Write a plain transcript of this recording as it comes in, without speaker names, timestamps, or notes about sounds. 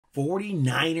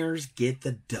49ers get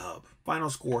the dub. Final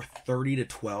score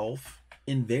 30-12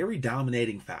 in very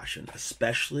dominating fashion,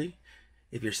 especially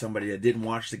if you're somebody that didn't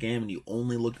watch the game and you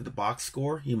only looked at the box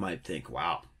score. You might think,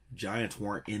 wow, Giants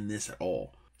weren't in this at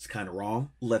all. It's kind of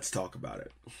wrong. Let's talk about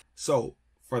it. So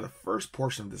for the first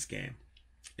portion of this game,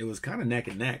 it was kind of neck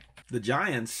and neck. The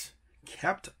Giants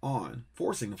kept on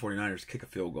forcing the 49ers to kick a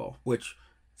field goal, which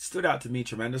stood out to me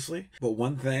tremendously. But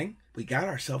one thing, we got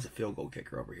ourselves a field goal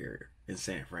kicker over here in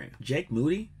San Fran. Jake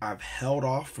Moody, I've held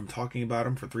off from talking about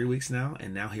him for 3 weeks now,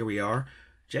 and now here we are.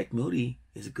 Jake Moody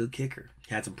is a good kicker.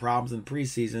 Had some problems in the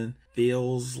preseason.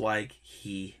 Feels like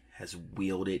he has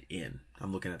wheeled it in.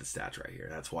 I'm looking at the stats right here.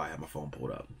 That's why I have my phone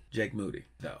pulled up. Jake Moody,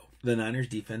 though. The Niners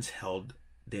defense held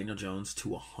Daniel Jones to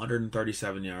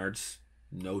 137 yards,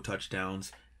 no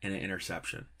touchdowns, and an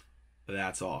interception.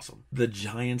 That's awesome. The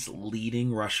Giants'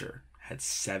 leading rusher had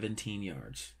 17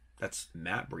 yards. That's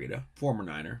Matt Breida, former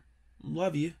Niner.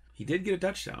 Love you. He did get a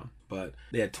touchdown, but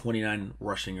they had 29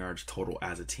 rushing yards total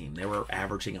as a team. They were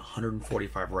averaging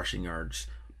 145 rushing yards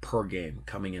per game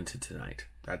coming into tonight.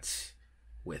 That's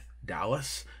with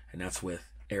Dallas, and that's with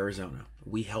Arizona.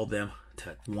 We held them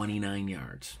to 29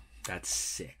 yards. That's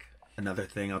sick. Another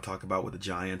thing I'll talk about with the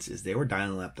Giants is they were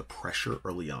dialing up the pressure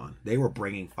early on. They were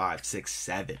bringing 5, 6,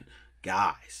 7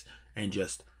 guys and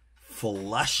just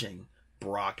flushing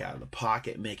Brock out of the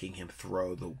pocket, making him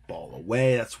throw the ball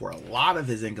away. That's where a lot of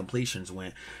his incompletions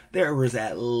went. There was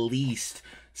at least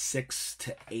 6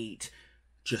 to 8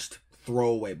 just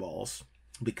throwaway balls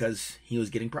because he was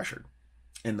getting pressured.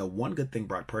 And the one good thing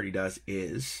Brock Purdy does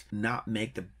is not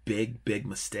make the big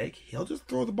mistake. He'll just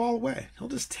throw the ball away. He'll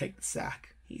just take the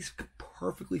sack. He's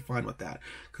perfectly fine with that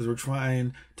because we're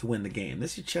trying to win the game.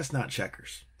 This is chestnut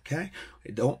checkers. Okay?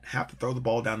 We don't have to throw the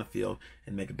ball down the field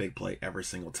and make a big play every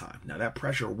single time. Now, that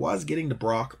pressure was getting to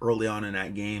Brock early on in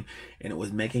that game, and it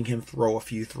was making him throw a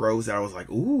few throws that I was like,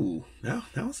 ooh, no,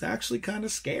 that was actually kind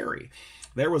of scary.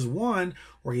 There was one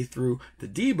where he threw the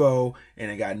Deebo, and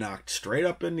it got knocked straight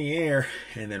up in the air,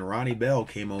 and then Ronnie Bell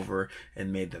came over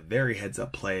and made the very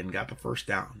heads-up play and got the first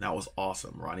down. That was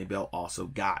awesome. Ronnie Bell also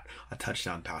got a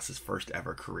touchdown pass, his first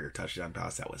ever career touchdown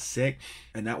pass. That was sick,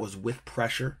 and that was with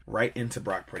pressure right into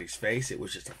Brock Purdy's face. It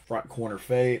was just a front corner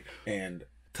fade and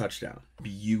touchdown.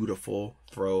 Beautiful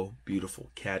throw,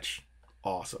 beautiful catch.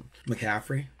 Awesome.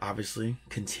 McCaffrey obviously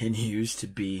continues to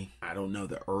be, I don't know,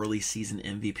 the early season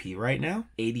MVP right now.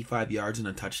 85 yards and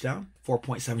a touchdown,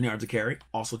 4.7 yards a carry.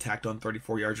 Also tacked on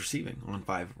 34 yards receiving on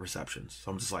 5 receptions. So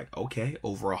I'm just like, okay,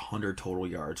 over 100 total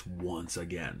yards once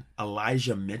again.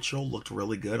 Elijah Mitchell looked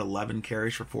really good. 11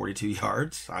 carries for 42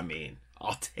 yards. I mean,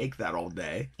 I'll take that all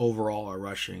day. Overall, our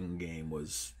rushing game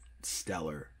was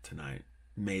stellar tonight.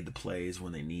 Made the plays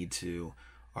when they need to.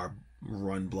 Our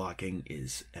run blocking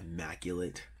is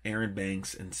immaculate. Aaron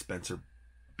Banks and Spencer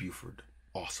Buford,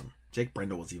 awesome. Jake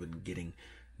Brendel was even getting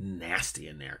nasty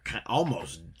in there,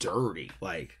 almost dirty.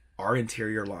 Like, our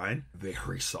interior line,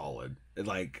 very solid.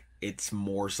 Like, it's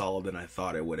more solid than I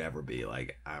thought it would ever be.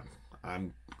 Like,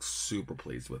 I'm super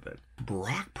pleased with it.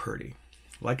 Brock Purdy,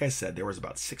 like I said, there was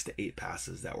about 6 to 8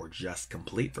 passes that were just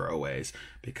complete throwaways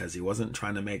because he wasn't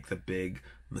trying to make the big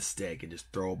mistake and just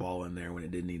throw a ball in there when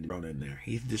it didn't need to be thrown in there.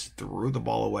 He just threw the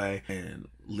ball away and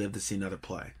lived to see another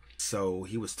play. So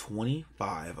he was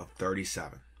 25 of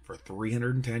 37 for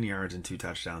 310 yards and 2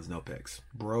 touchdowns, no picks.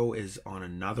 Bro is on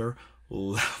another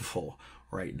level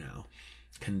right now,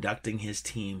 conducting his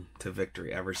team to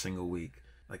victory every single week.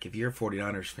 Like, if you're a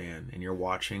 49ers fan and you're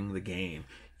watching the game,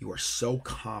 you are so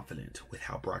confident with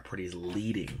how Brock Purdy is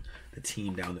leading the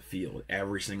team down the field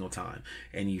every single time.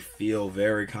 And you feel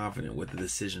very confident with the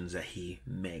decisions that he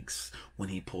makes when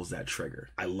he pulls that trigger.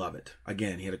 I love it.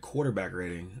 Again, he had a quarterback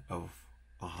rating of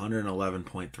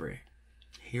 111.3.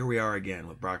 Here we are again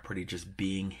with Brock Purdy just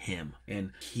being him.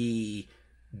 And he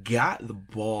got the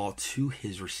ball to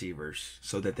his receivers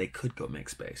so that they could go make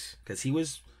space. Because he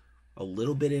was a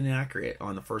little bit inaccurate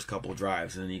on the first couple of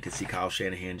drives, and then you can see Kyle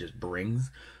Shanahan just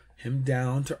brings him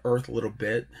down to earth a little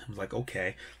bit. I was like,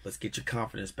 okay, let's get your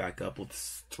confidence back up.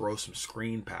 Let's throw some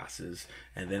screen passes,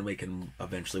 and then we can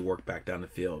eventually work back down the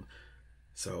field.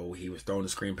 So he was throwing the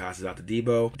screen passes out to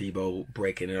Deebo. Deebo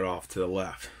breaking it off to the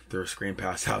left. Threw a screen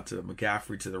pass out to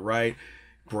McCaffrey to the right.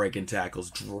 Breaking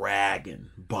tackles, dragging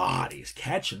bodies,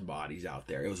 catching bodies out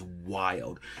there. It was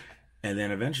wild. And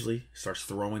then eventually starts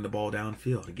throwing the ball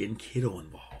downfield and getting Kittle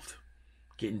involved.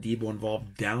 Getting Deebo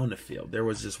involved down the field. There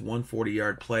was this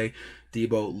 140-yard play.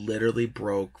 Deebo literally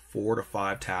broke 4 to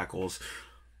 5 tackles,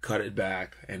 cut it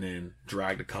back, and then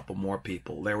dragged a couple more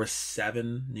people. There were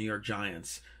 7 New York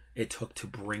Giants it took to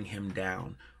bring him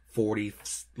down 3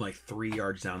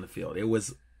 yards down the field. It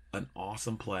was an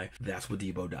awesome play. That's what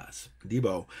Deebo does.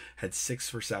 Deebo had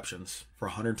 6 receptions for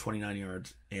 129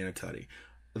 yards and a tutty.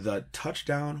 The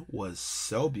touchdown was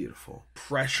so beautiful.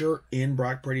 Pressure in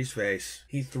Brock Purdy's face.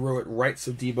 He threw it right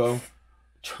so Deebo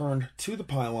turned to the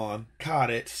pylon,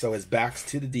 caught it, so his back's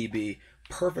to the DB.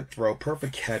 Perfect throw,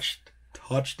 perfect catch,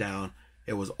 touchdown.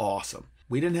 It was awesome.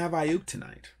 We didn't have Ayuk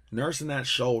tonight. Nursing that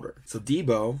shoulder. So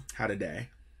Deebo had a day.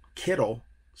 Kittle,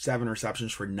 7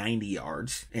 receptions for 90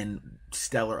 yards. And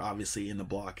stellar, obviously, in the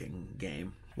blocking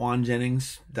game. Juan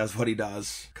Jennings does what he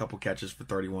does. A couple catches for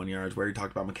 31 yards. We already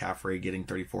talked about McCaffrey getting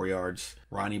 34 yards.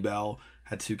 Ronnie Bell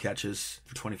had 2 catches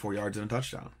for 24 yards and a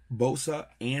touchdown. Bosa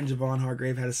and Javon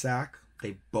Hargrave had a sack.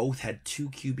 They both had 2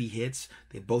 QB hits.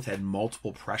 They both had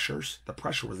multiple pressures. The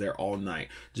pressure was there all night.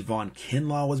 Javon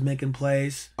Kinlaw was making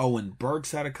plays. Owen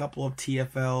Burks had a couple of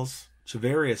TFLs.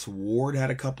 Javarius Ward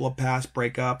had a couple of pass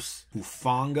breakups.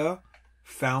 Hufanga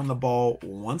found the ball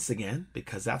once again,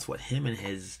 because that's what him and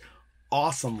his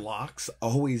awesome locks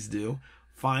always do.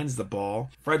 Finds the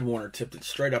ball. Fred Warner tipped it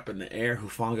straight up in the air.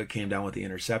 Hufanga came down with the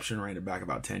interception, ran it back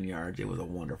about 10 yards. It was a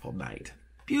wonderful night.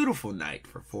 Beautiful night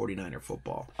for 49er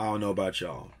football. I don't know about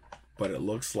y'all, but it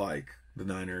looks like the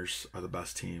Niners are the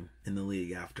best team in the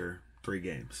league after 3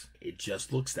 games. It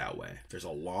just looks that way. There's a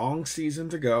long season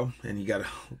to go, and you got to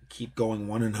keep going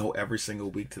 1-0 every single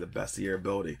week to the best of your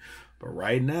ability. But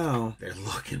right now, they're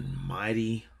looking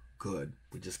mighty good.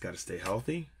 We just got to stay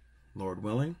healthy, Lord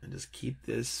willing, and just keep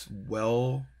this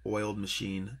well-oiled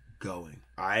machine going.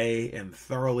 I am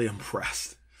thoroughly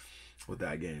impressed with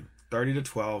that game.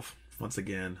 30-12. Once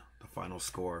again, the final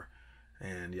score.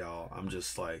 And y'all, I'm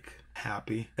just like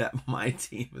happy that my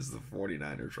team is the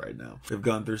 49ers right now. We've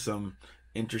gone through some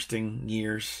interesting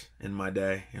years in my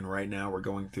day, and right now we're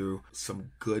going through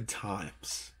some good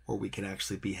times where we can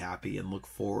actually be happy and look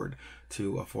forward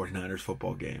to a 49ers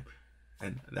football game.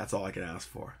 And that's all I can ask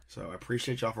for. So I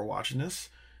appreciate y'all for watching this.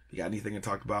 If you got anything to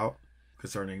talk about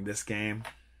concerning this game,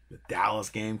 the Dallas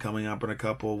game coming up in a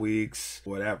couple of weeks,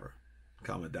 whatever,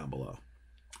 comment down below.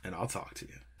 And I'll talk to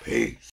you. Peace.